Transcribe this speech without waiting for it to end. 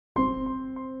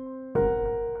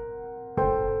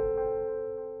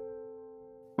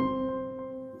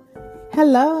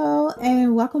Hello,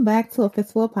 and welcome back to a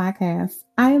Fistful Podcast.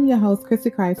 I am your host, Chrissy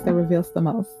Christ, that reveals the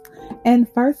most. And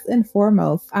first and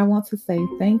foremost, I want to say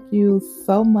thank you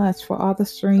so much for all the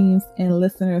streams and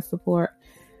listener support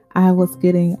I was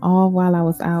getting all while I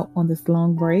was out on this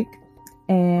long break.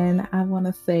 And I want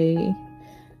to say,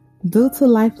 due to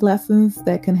life lessons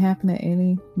that can happen at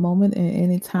any moment and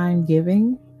any time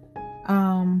giving,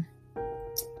 um,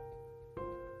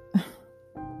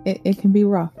 it can be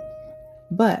rough.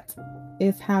 But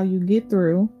it's how you get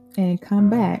through and come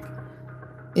back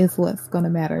is what's going to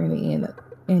matter in the end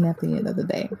and at the end of the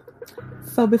day.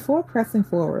 So before pressing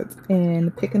forward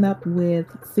and picking up with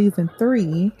season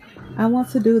 3, I want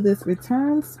to do this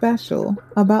return special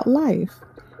about life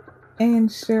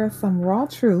and share some raw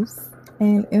truths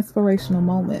and inspirational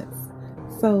moments.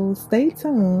 So stay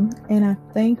tuned, and I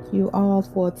thank you all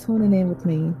for tuning in with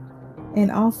me.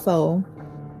 And also,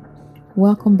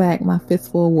 welcome back, my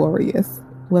Fistful Warriors.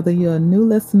 Whether you're a new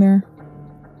listener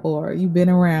or you've been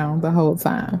around the whole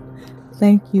time,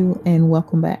 thank you and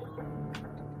welcome back.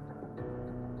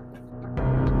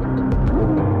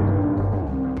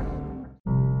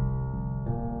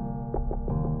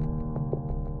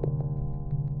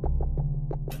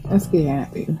 Let's get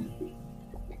happy.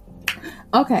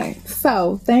 Okay,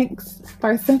 so thanks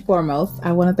first and foremost.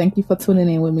 I want to thank you for tuning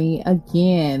in with me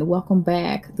again. Welcome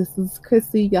back. This is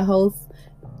Chrissy, your host,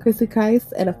 Chrissy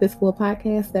Christ, at a Fistful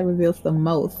Podcast that reveals the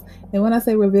most. And when I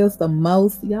say reveals the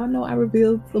most, y'all know I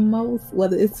reveal the most,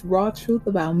 whether it's raw truth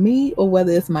about me or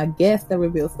whether it's my guest that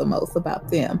reveals the most about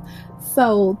them.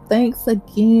 So thanks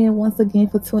again, once again,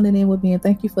 for tuning in with me. And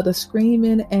thank you for the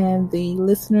screaming and the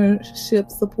listenership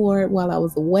support while I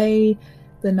was away.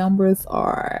 The numbers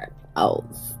are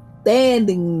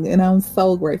outstanding, and I'm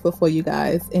so grateful for you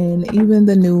guys. And even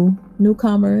the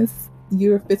newcomers,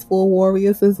 you're Fistful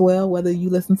Warriors as well, whether you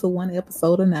listen to one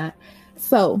episode or not.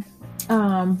 So,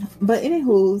 but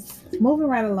anywho's, moving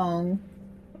right along,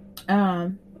 I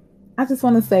just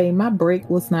want to say my break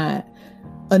was not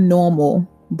a normal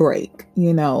break.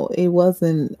 It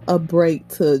wasn't a break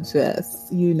to just,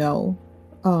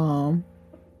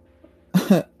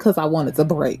 because I wanted to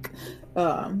break.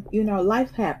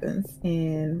 Life happens,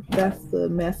 and that's the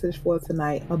message for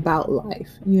tonight about life.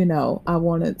 I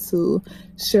wanted to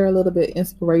share a little bit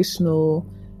inspirational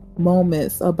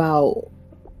moments about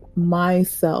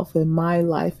myself and my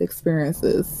life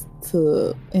experiences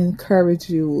to encourage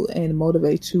you and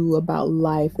motivate you about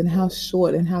life and how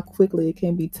short and how quickly it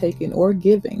can be taken or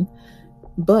given.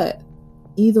 But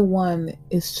either one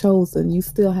is chosen. You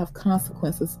still have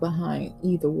consequences behind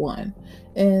either one.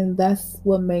 And that's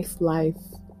what makes life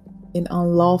an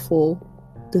unlawful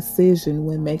decision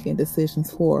when making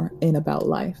decisions for and about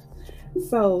life.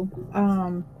 So,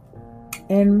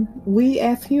 and we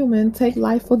as humans take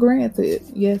life for granted.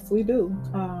 Yes, we do.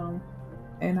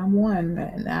 And I'm one,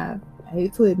 and I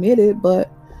hate to admit it,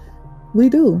 but we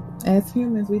do. As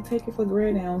humans, we take it for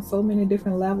granted on so many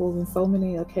different levels and so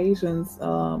many occasions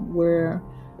where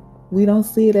we don't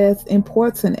see it as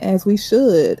important as we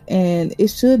should. And it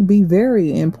should be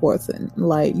very important.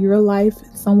 Like your life,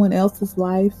 someone else's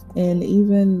life, and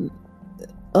even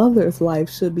others' life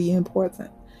should be important.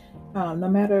 No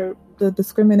matter the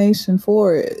discrimination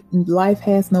for it, life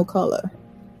has no color.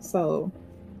 So,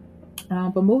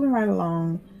 but moving right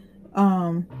along,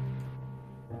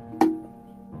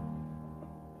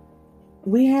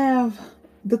 we have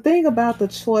the thing about the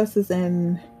choices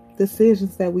and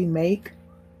decisions that we make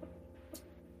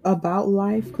about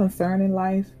life, concerning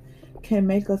life, can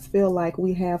make us feel like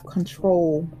we have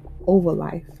control over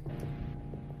life.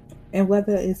 And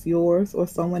whether it's yours or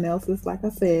someone else's, like I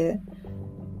said,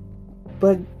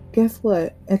 but guess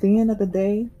what? At the end of the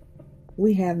day,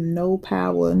 we have no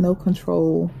power, no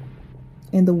control,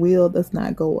 and the wheel does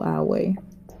not go our way.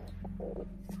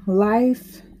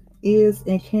 Life is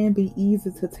and can be easy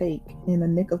to take in the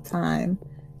nick of time,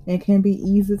 and can be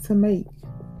easy to make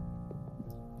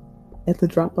at the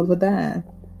drop of a dime.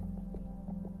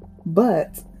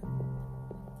 But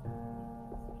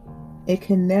it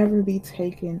can never be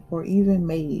taken or even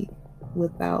made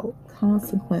without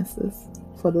consequences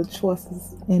for the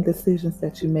choices and decisions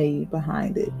that you made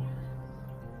behind it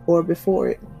or before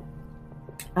it.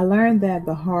 I learned that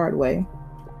the hard way.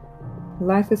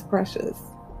 Life is precious.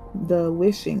 The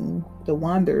wishing, the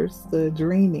wonders, the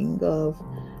dreaming of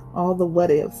all the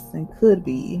what ifs and could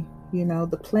be,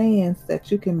 the plans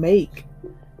that you can make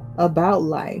about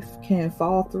life can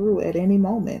fall through at any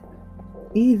moment,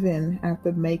 even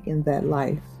after making that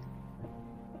life.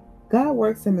 God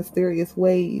works in mysterious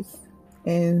ways,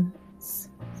 and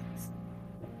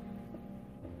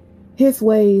His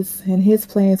ways and His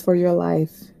plans for your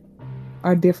life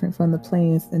are different from the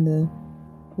plans and the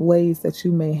ways that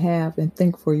you may have and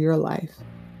think for your life.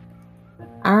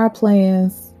 Our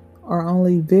plans are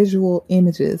only visual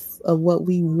images of what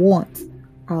we want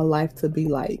our life to be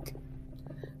like.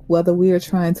 Whether we are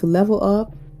trying to level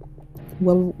up,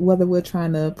 whether we're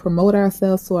trying to promote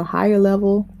ourselves to a higher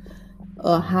level,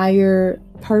 a higher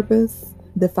purpose,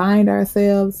 define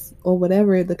ourselves, or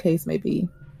whatever the case may be.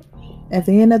 At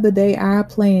the end of the day, our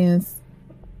plans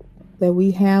that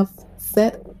we have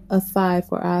set aside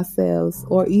for ourselves,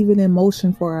 or even in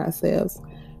motion for ourselves,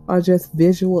 are just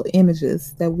visual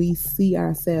images that we see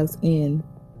ourselves in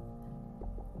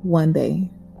one day.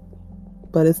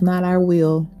 But it's not our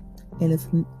will, and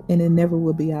it never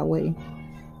will be our way.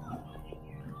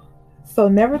 So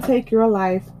never take your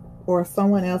life or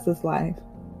someone else's life.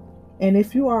 And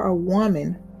if you are a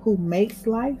woman who makes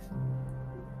life,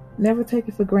 never take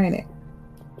it for granted.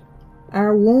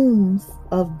 Our wombs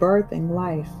of birthing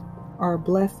life are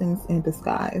blessings in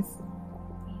disguise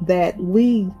that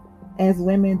we as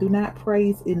women do not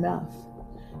praise enough.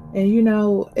 And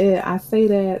I say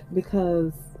that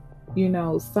because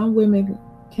some women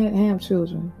can't have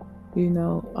children.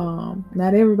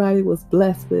 Not everybody was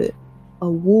blessed with a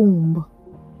womb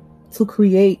to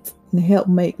create and help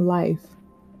make life.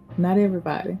 Not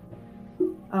everybody.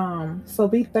 So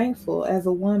be thankful as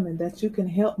a woman that you can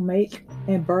help make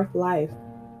and birth life,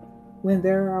 when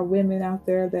there are women out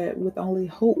there that with only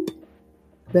hope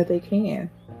that they can.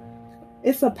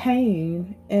 It's a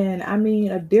pain, and I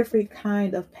mean a different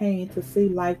kind of pain, to see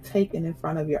life taken in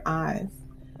front of your eyes.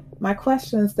 My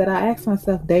questions that I ask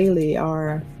myself daily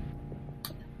are,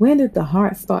 when did the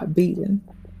heart start beating?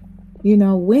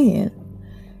 When?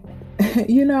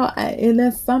 And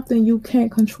that's something you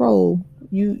can't control.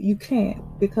 You can't,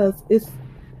 because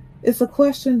it's a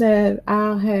question that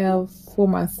I'll have for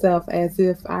myself, as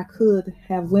if I could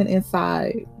have went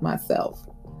inside myself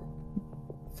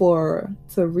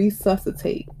to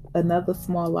resuscitate another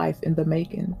small life in the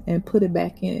making and put it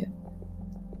back in.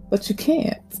 But you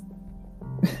can't.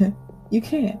 You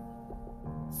can't.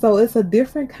 So it's a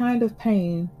different kind of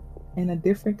pain and a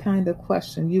different kind of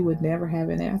question you would never have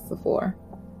an answer for.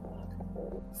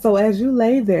 So as you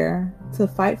lay there to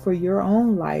fight for your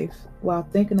own life while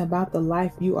thinking about the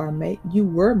life you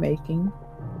were making,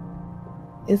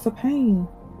 it's a pain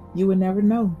you would never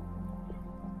know.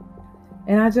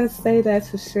 And I just say that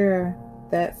to share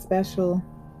that special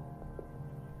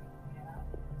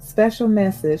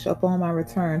message upon my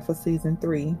return for season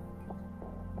 3.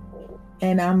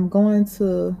 And I'm going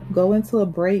to go into a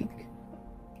break,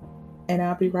 and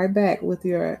I'll be right back with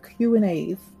your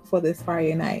Q&As for this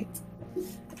Friday night.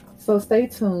 So stay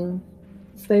tuned,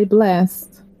 stay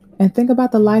blessed, and think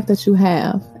about the life that you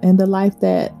have and the life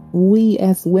that we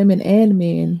as women and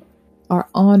men are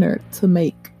honored to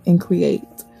make and create.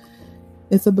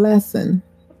 It's a blessing,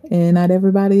 and not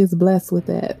everybody is blessed with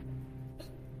that.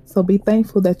 So be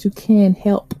thankful that you can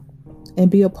help and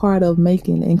be a part of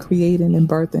making and creating and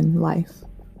birthing life.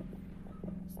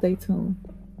 Stay tuned.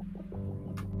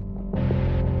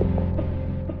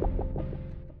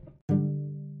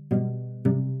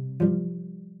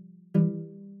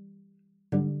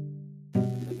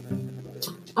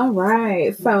 All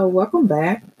right, so welcome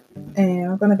back,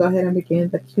 and I'm going to go ahead and begin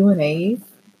the Q&As.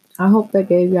 I hope that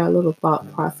gave y'all a little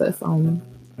thought process on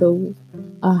the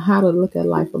how to look at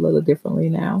life a little differently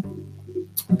now.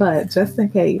 But just in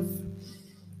case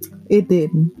it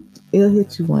didn't, it'll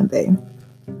hit you one day.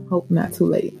 Hope not too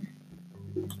late.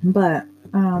 But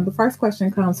the first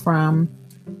question comes from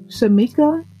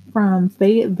Shamika from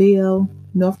Fayetteville,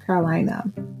 North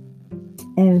Carolina.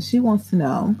 And she wants to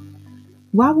know,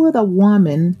 why would a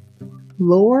woman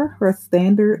lower her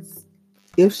standards?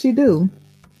 If she do,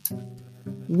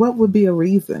 what would be a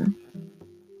reason?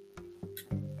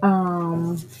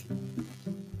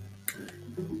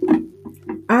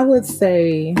 I would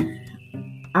say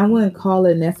I wouldn't call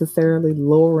it necessarily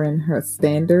lowering her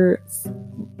standards,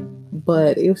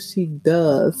 but if she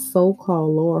does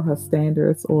so-called lower her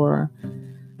standards or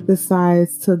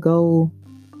decides to go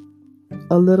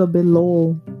a little bit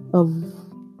low of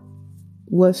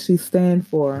what she stands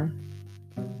for,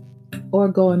 or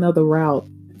go another route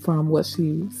from what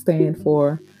she stands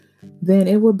for, then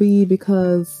it would be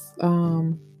because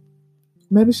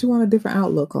maybe she want a different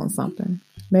outlook on something.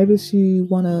 Maybe she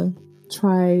want to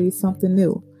try something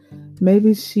new.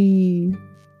 Maybe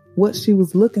what she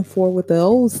was looking for with the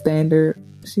old standard,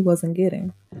 she wasn't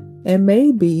getting. And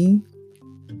maybe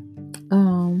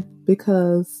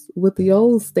because with the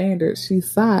old standard she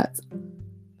sought,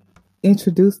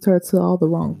 introduced her to all the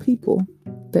wrong people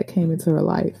that came into her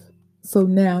life. So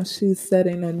now she's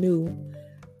setting a new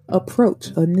approach,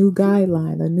 a new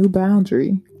guideline, a new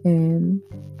boundary, and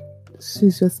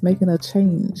she's just making a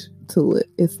change to it.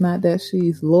 It's not that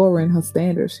she's lowering her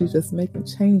standards. She's just making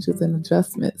changes and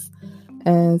adjustments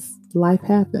as life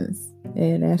happens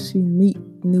and as she meet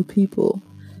new people.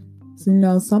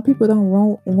 So, some people don't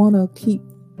want to keep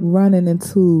running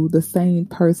into the same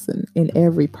person in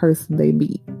every person they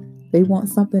meet. They want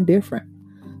something different.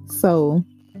 So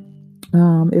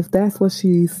if that's what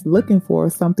she's looking for,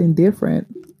 something different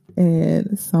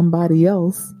and somebody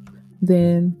else,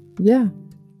 then yeah,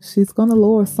 she's going to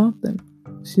lower something.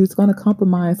 She's going to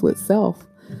compromise with self.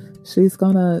 She's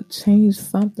going to change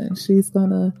something. She's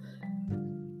going to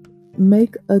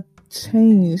make a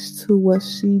change to what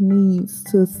she needs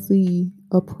to see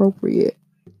appropriate,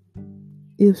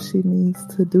 if she needs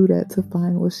to do that to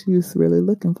find what she's really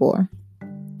looking for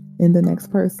in the next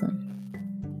person.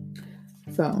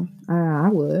 So I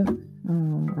would.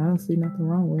 I don't see nothing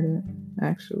wrong with it.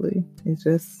 Actually, it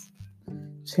just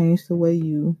change the way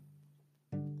you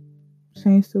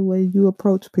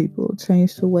approach people,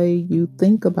 change the way you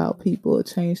think about people,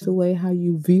 change the way how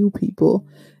you view people.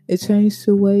 It changed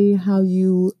the way how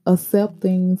you accept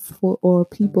things or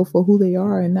people for who they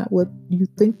are and not what you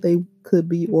think they could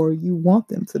be or you want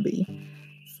them to be.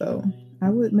 So I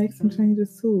would make some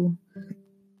changes too.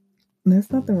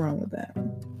 There's nothing wrong with that.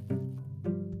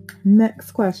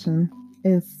 Next question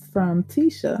is from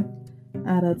Tisha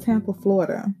out of Tampa,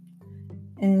 Florida.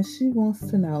 And she wants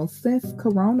to know, since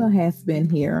Corona has been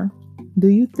here, do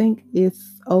you think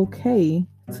it's okay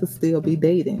to still be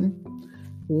dating?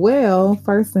 Well,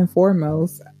 first and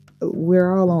foremost,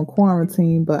 we're all on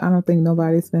quarantine, but I don't think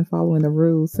nobody's been following the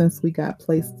rules since we got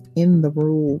placed in the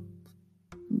rule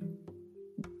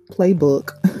playbook.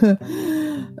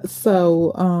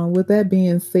 So, with that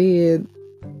being said,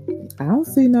 I don't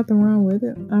see nothing wrong with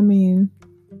it. I mean,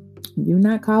 you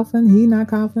not coughing, he not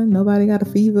coughing, nobody got a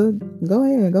fever. Go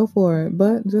ahead, go for it.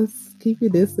 But just keep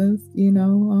your distance,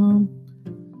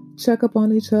 check up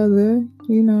on each other,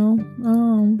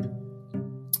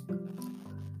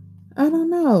 I don't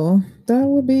know. That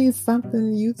would be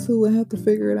something you two would have to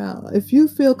figure it out. If you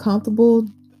feel comfortable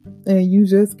and you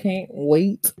just can't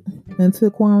wait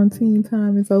until quarantine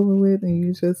time is over with and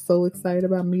you're just so excited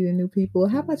about meeting new people,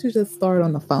 how about you just start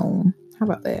on the phone? How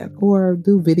about that? Or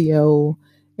do video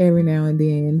every now and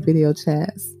then, video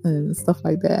chats and stuff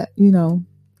like that, And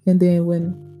then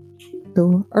when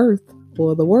the earth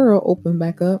or the world open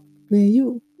back up, then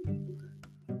you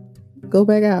go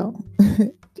back out.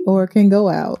 Or can go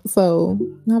out. So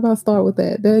how about start with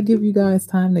that? That'll give you guys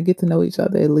time to get to know each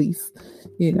other at least,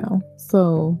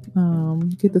 So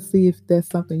get to see if that's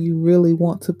something you really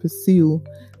want to pursue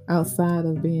outside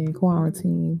of being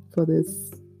quarantined for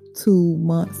this 2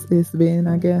 months it's been,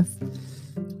 I guess.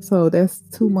 So that's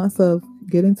 2 months of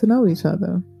getting to know each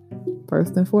other,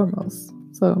 first and foremost.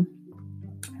 So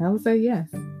I would say yes,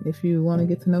 if you want to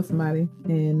get to know somebody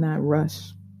and not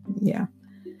rush. Yeah.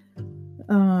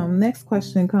 Next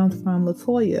question comes from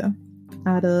Latoya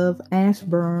out of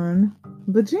Ashburn,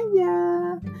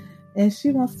 Virginia. And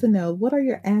she wants to know, what are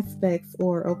your aspects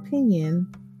or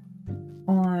opinion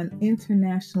on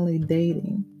internationally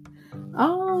dating?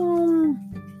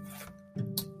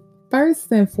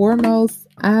 First and foremost,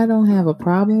 I don't have a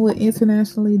problem with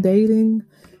internationally dating.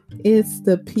 It's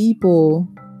the people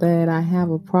that I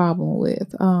have a problem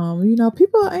with.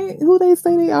 People ain't who they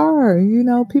say they are.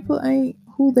 People ain't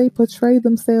who they portray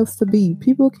themselves to be.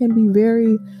 People can be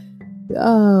very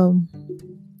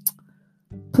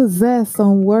possessed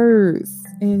on words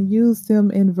and use them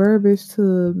in verbiage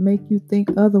to make you think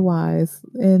otherwise.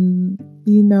 And,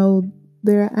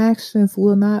 their actions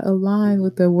will not align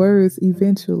with their words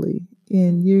eventually.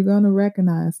 And you're going to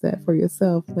recognize that for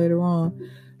yourself later on.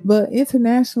 But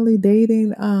internationally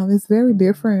dating is very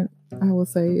different. I would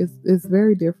say it's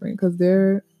very different because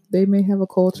they may have a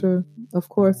culture. Of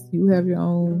course, you have your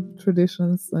own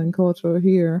traditions and culture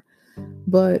here.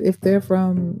 But if they're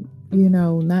from,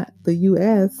 not the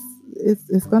U.S.,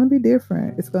 it's going to be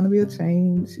different. It's going to be a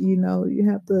change. You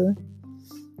have to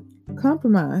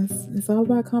compromise. It's all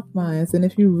about compromise. And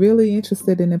if you're really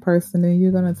interested in a person, then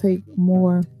you're going to take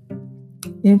more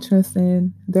interest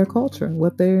in their culture,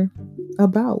 what they're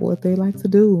about, what they like to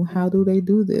do, how do they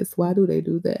do this, why do they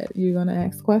do that. You're going to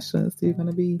ask questions. You're going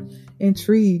to be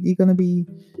intrigued. You're going to be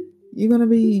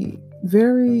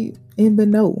very in the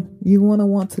know. You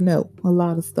want to know a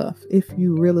lot of stuff if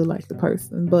you really like the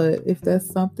person. But if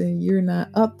that's something you're not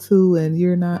up to and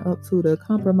you're not up to the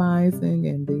compromising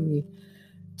and the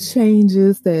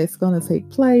changes that's going to take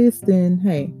place, then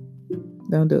hey,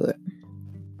 don't do it.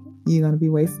 You're going to be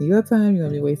wasting your time. You're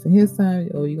going to be wasting his time,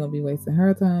 or you're going to be wasting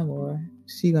her time, or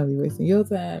she's going to be wasting your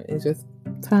time. It's just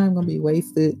time going to be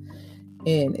wasted,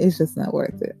 and it's just not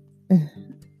worth it.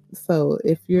 So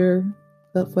if you're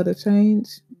up for the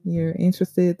change, you're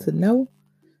interested to know,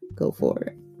 go for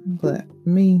it. But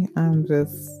me, I'm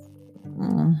just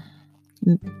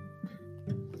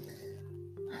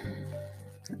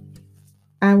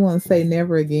I won't say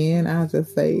never again. I'll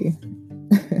just say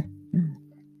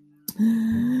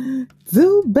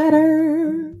do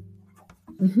better.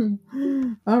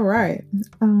 All right.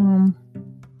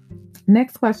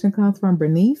 Next question comes from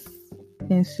Bernice,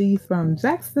 and she's from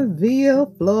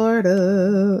Jacksonville,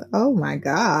 Florida. Oh my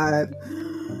God.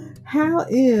 How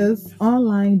is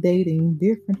online dating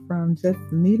different from just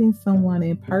meeting someone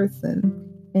in person?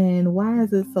 And why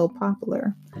is it so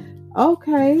popular?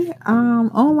 Okay.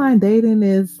 Online dating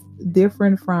is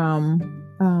different from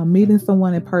meeting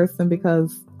someone in person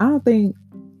because I think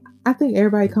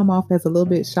everybody come off as a little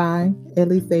bit shy. At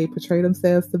least they portray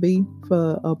themselves to be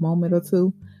for a moment or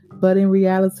two. But in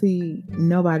reality,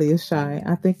 nobody is shy.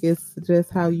 I think it's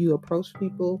just how you approach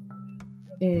people,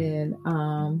 and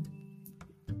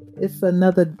it's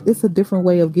a different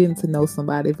way of getting to know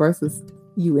somebody versus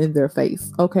you in their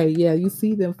face. Okay, yeah, you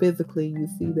see them physically, you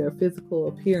see their physical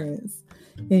appearance,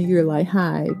 and you're like,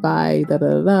 hi, bye, da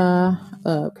da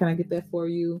da. Can I get that for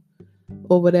you,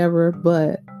 or whatever?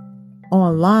 But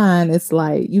online, it's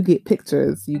like you get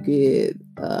pictures, you get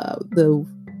the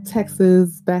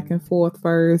texts back and forth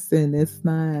first, and it's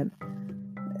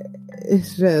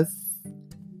just,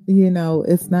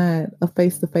 it's not a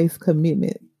face-to-face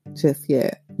commitment just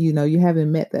yet. You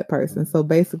haven't met that person. So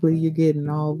basically you're getting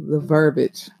all the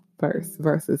verbiage first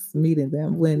versus meeting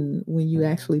them. When you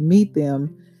actually meet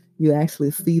them, you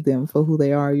actually see them for who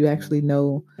they are. You actually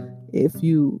know,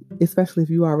 especially if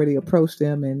you already approach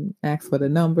them and ask for the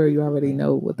number, you already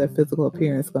know what their physical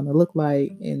appearance is going to look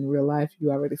like. In real life, you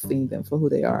already seen them for who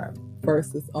they are.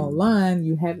 Versus online,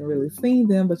 you haven't really seen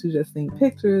them, but you just seen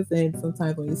pictures. And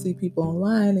sometimes when you see people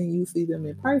online and you see them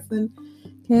in person,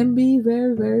 can be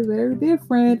very, very, very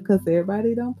different because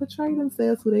everybody don't portray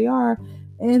themselves who they are.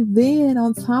 And then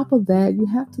on top of that, you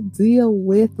have to deal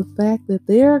with the fact that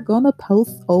they're going to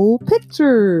post old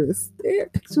pictures. Their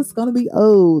pictures going to be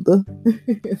old.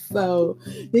 So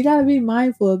you got to be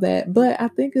mindful of that. But I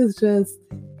think it's just,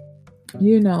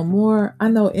 more, I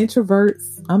know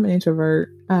introverts. I'm an introvert.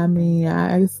 I mean,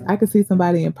 I can see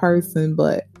somebody in person,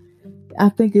 but I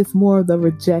think it's more of the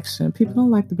rejection. People don't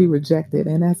like to be rejected.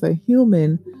 And as a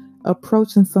human,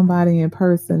 approaching somebody in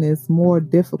person is more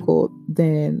difficult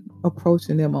than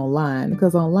approaching them online.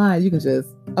 Because online, you can just,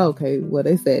 okay, well,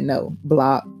 they said no,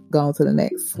 block, go on to the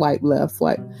next, swipe left,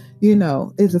 swipe.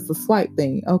 It's just a swipe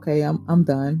thing. Okay, I'm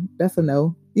done. That's a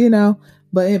no,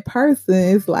 But in person,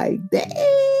 it's like,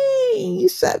 dang, you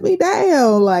shut me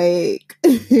down. Like,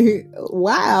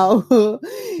 wow.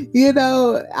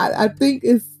 I think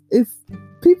it's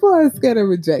people are scared of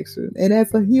rejection, and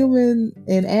as a human,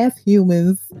 and as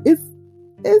humans, it's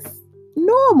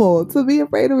normal to be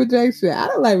afraid of rejection. I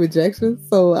don't like rejection,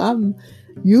 so I'm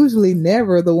usually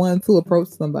never the one to approach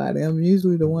somebody. I'm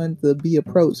usually the one to be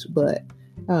approached. But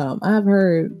I've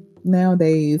heard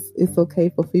nowadays it's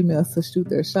okay for females to shoot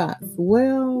their shots.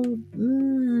 Well,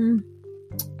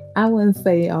 I wouldn't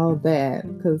say all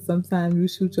that, because sometimes you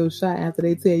shoot your shot after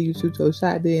they tell you shoot your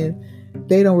shot, then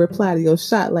they don't reply to your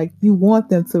shot like you want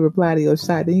them to reply to your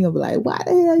shot. Then you'll be like, why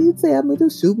the hell you tell me to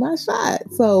shoot my shot?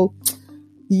 So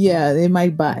yeah, it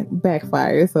might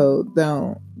backfire. So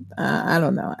don't. I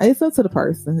don't know. It's up to the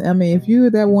person. I mean, if you're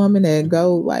that woman that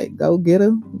go get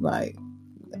her, like,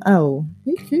 oh,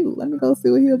 he cute, let me go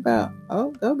see what he about.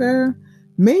 Oh, go girl.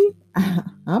 Me, I'm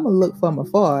gonna look from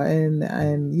afar, and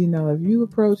if you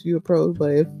approach,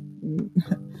 but if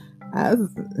I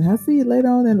see you later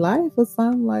on in life or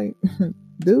something, like,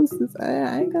 deuces,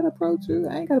 I ain't gotta approach you.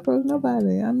 I ain't gotta approach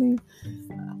nobody. I mean,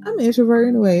 I'm an introvert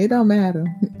anyway. It don't matter.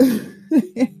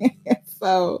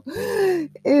 So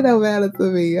it don't matter to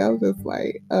me. I'm just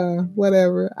like,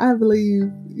 whatever. I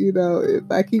believe,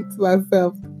 if I keep to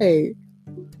myself, hey,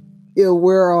 it'll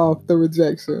wear off the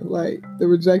rejection. Like, the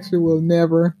rejection will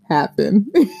never happen.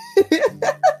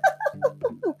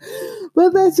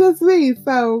 But that's just me.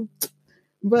 So,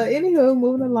 but anywho,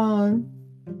 moving along.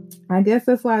 I guess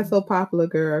that's why it's so popular,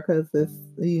 girl, because it's,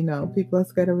 people are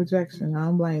scared of rejection. I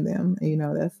don't blame them.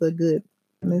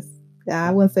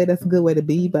 I wouldn't say that's a good way to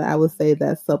be, but I would say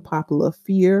that's a popular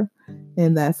fear,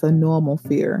 and that's a normal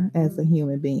fear as a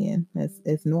human being.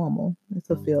 It's normal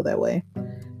to feel that way.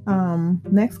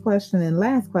 Next question and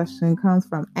last question comes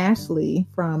from Ashley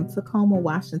from Tacoma,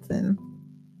 Washington.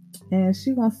 And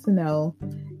she wants to know,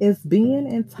 is being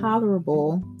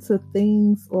intolerable to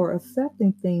things or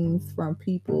accepting things from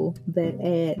people that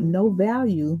add no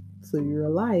value to your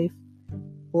life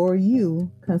or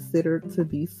you consider to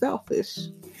be selfish?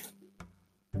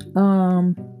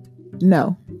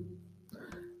 No.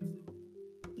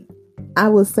 I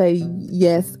would say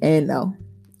yes and no.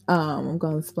 I'm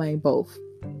going to explain both.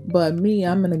 But me,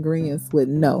 I'm in agreement with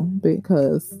no,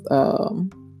 because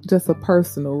just a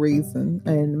personal reason.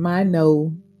 And my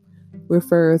no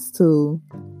refers to,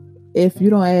 if you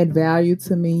don't add value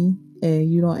to me,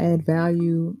 and you don't add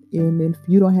value, and if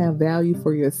you don't have value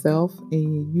for yourself,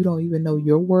 and you don't even know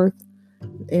your worth,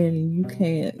 and you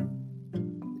can't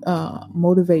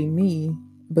motivate me,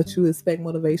 but you expect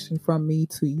motivation from me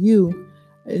to you,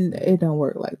 and it don't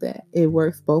work like that. It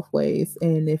works both ways.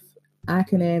 And if I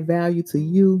can add value to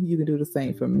you, you can do the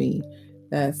same for me.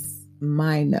 That's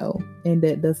my no. And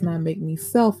that does not make me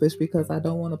selfish, because I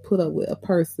don't want to put up with a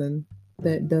person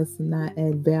that does not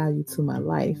add value to my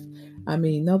life. I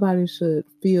mean, nobody should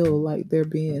feel like they're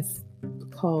being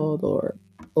called or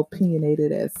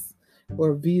opinionated as,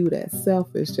 or viewed as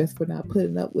selfish, just for not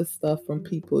putting up with stuff from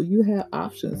people. You have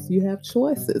options, you have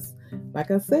choices.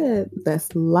 Like I said,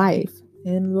 that's life.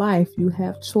 In life, you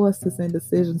have choices and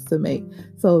decisions to make.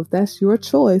 So if that's your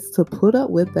choice to put up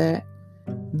with that,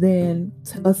 then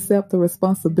accept the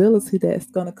responsibility that's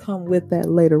going to come with that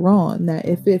later on. Now,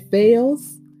 if it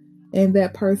fails and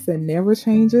that person never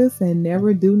changes and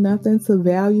never do nothing to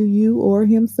value you or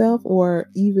himself, or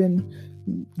even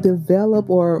develop,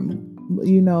 or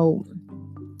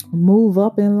move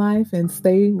up in life and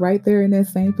stay right there in that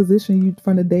same position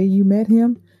from the day you met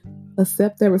him,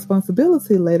 accept that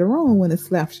responsibility later on when it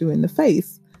slaps you in the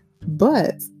face.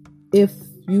 But if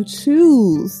you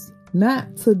choose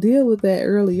not to deal with that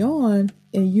early on,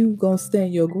 and you gonna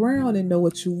stand your ground and know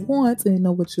what you want and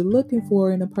know what you're looking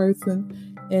for in a person,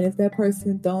 and if that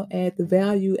person don't add the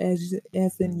value as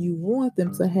in you want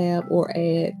them to have or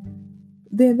add,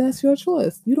 then that's your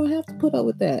choice. You don't have to put up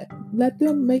with that. Let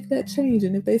them make that change.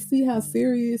 And if they see how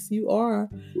serious you are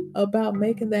about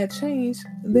making that change,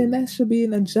 then that should be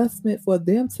an adjustment for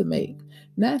them to make,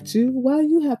 not you. Why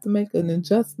you have to make an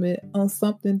adjustment on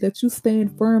something that you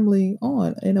stand firmly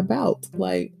on and about?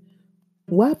 Like,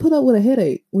 why put up with a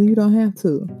headache when you don't have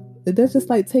to? That's just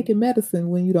like taking medicine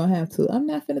when you don't have to. I'm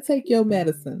not going to take your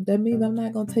medicine. That means I'm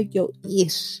not going to take your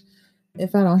ish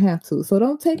if I don't have to. So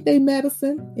don't take their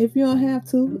medicine if you don't have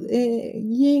to.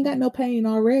 You ain't got no pain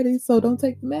already, so don't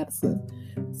take the medicine.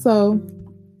 So,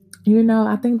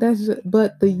 I think that's just,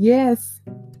 but the yes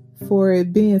for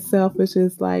it being selfish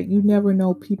is like, you never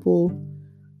know people's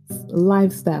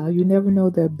lifestyle. You never know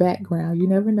their background. You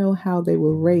never know how they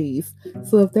were raised.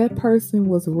 So if that person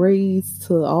was raised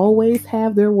to always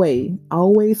have their way,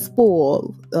 always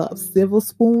spoiled, silver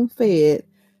spoon fed,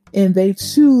 and they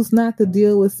choose not to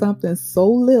deal with something so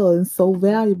little and so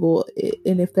valuable,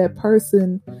 and if that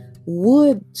person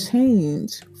would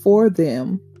change for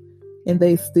them, and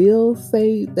they still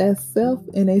say that's self,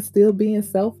 and they still being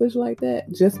selfish like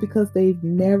that, just because they've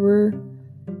never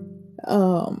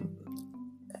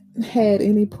had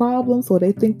any problems, or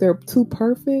they think they're too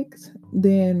perfect,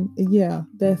 then yeah,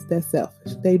 that's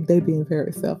selfish. They being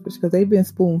very selfish, because they've been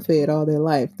spoon fed all their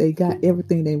life. They got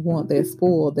everything they want. They're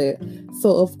spoiled.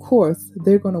 So of course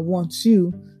they're gonna want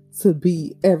you to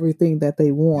be everything that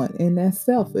they want, and that's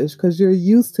selfish, because you're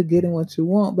used to getting what you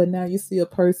want. But now you see a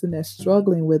person that's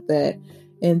struggling with that,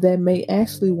 and that may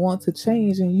actually want to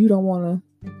change, and you don't want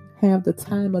to have the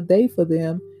time of day for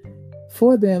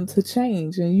them to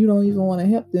change, and you don't even want to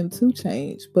help them to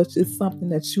change, but it's something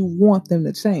that you want them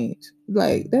to change.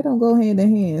 Like, that don't go hand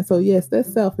in hand. So yes,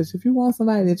 that's selfish. If you want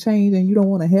somebody to change and you don't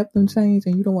want to help them change,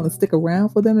 and you don't want to stick around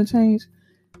for them to change,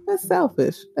 that's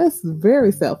selfish. That's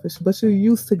very selfish. But you're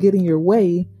used to getting your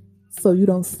way, so you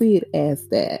don't see it as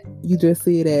that. You just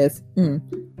see it as,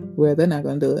 well, they're not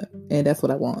going to do it, and that's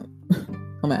what I want.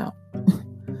 I'm out.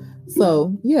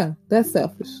 So yeah, that's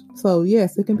selfish. So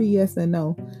yes, it can be yes and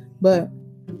no. But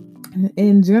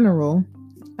in general,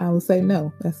 I would say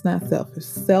no, that's not selfish.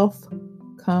 Self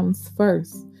comes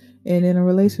first. And in a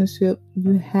relationship,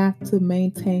 you have to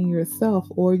maintain yourself,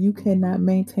 or you cannot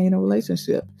maintain a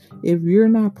relationship. If you're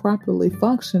not properly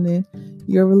functioning,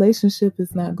 your relationship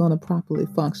is not going to properly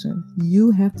function.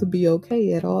 You have to be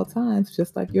okay at all times,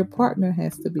 just like your partner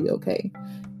has to be okay.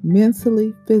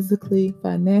 Mentally, physically,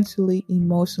 financially,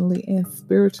 emotionally, and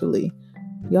spiritually.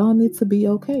 Y'all need to be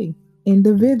okay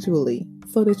individually,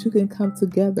 so that you can come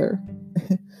together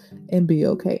and be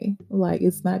okay. Like,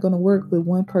 it's not going to work with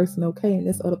one person okay and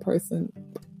this other person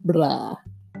blah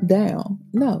down.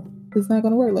 No, it's not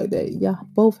going to work like that. Y'all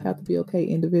both have to be okay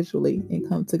individually and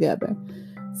come together.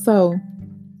 So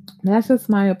that's just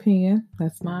my opinion.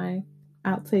 That's my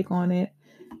outtake on it.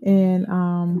 And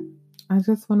I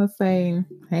just want to say,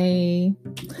 hey,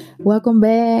 welcome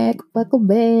back. Welcome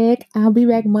back. I'll be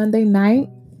back Monday night,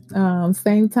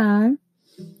 same time.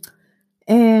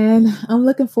 And I'm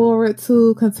looking forward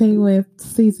to continuing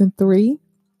season 3.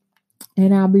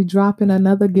 And I'll be dropping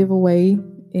another giveaway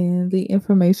and the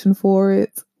information for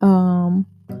it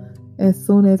as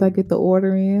soon as I get the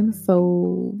order in.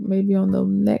 So maybe on the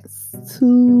next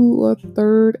 2 or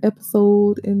 3rd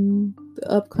episode in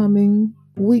the upcoming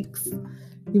weeks,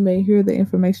 you may hear the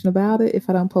information about it if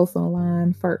I don't post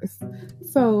online first.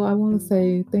 So I want to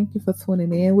say thank you for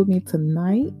tuning in with me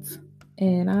tonight.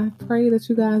 And I pray that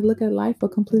you guys look at life a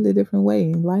completely different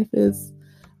way. Life is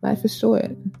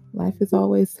short. Life is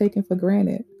always taken for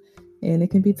granted. And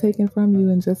it can be taken from you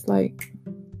and just like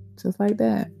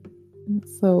that.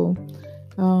 So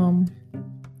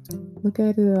look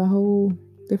at it a whole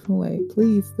different way.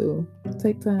 Please do.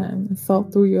 Take time and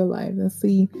salt through your life and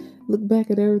look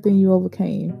back at everything you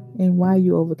overcame and why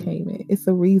you overcame it. It's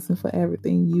a reason for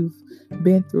everything you've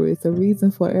been through. It's a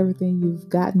reason for everything you've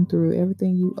gotten through,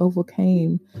 everything you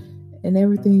overcame, and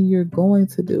everything you're going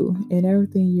to do, and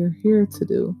everything you're here to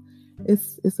do.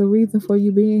 It's a reason for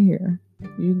you being here.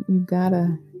 You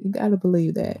gotta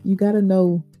believe that. You gotta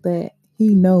know that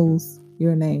He knows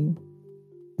your name.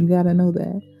 You gotta know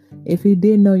that. If He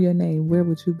didn't know your name, where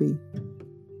would you be?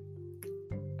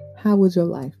 How would your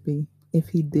life be if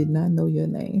He did not know your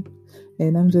name?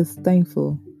 And I'm just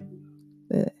thankful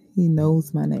that He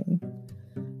knows my name.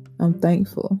 I'm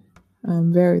thankful.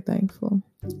 I'm very thankful.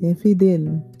 If He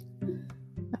didn't,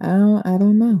 I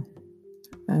don't know.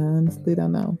 I honestly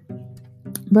don't know.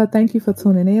 But thank you for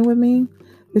tuning in with me.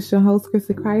 It's your host,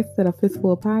 Chrissy Christ at A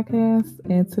Fistful Podcast,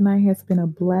 and tonight has been a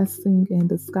blessing in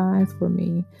disguise for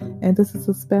me. And this is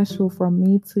a special from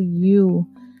me to you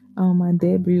on my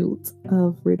debut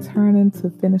of returning to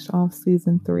finish off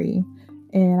season 3.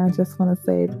 And I just want to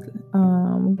say,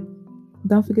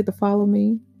 don't forget to follow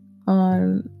me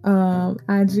on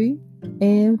IG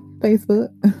and Facebook.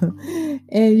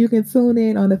 And you can tune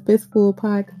in on the Fistful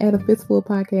at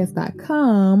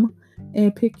afistfulpodcast.com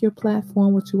and pick your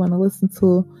platform what you want to listen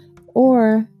to,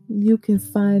 or you can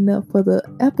sign up for the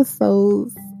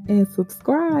episodes and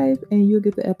subscribe, and you'll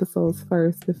get the episodes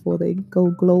first before they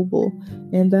go global.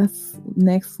 And that's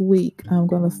next week. I'm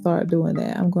going to start doing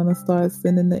that. I'm going to start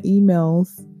sending the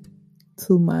emails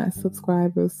to my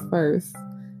subscribers first.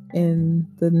 In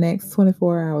the next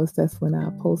 24 hours, that's when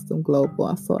I'll post them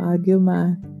global. So I'll give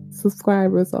my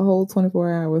subscribers a whole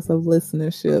 24 hours of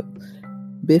listenership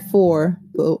before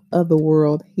the other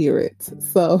world hear it.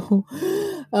 So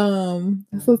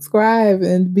subscribe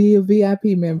and be a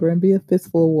VIP member and be a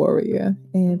Fistful Warrior.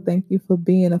 And thank you for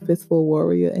being a Fistful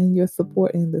Warrior and your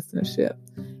support and listenership.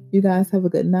 You guys have a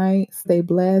good night. Stay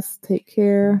blessed. Take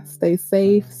care. Stay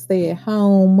safe. Stay at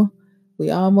home. We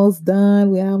almost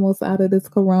done. We almost out of this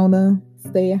corona.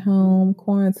 Stay at home.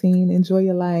 Quarantine. Enjoy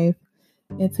your life.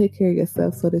 And take care of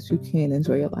yourself so that you can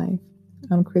enjoy your life.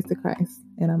 I'm Chrissy Christ,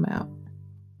 and I'm out.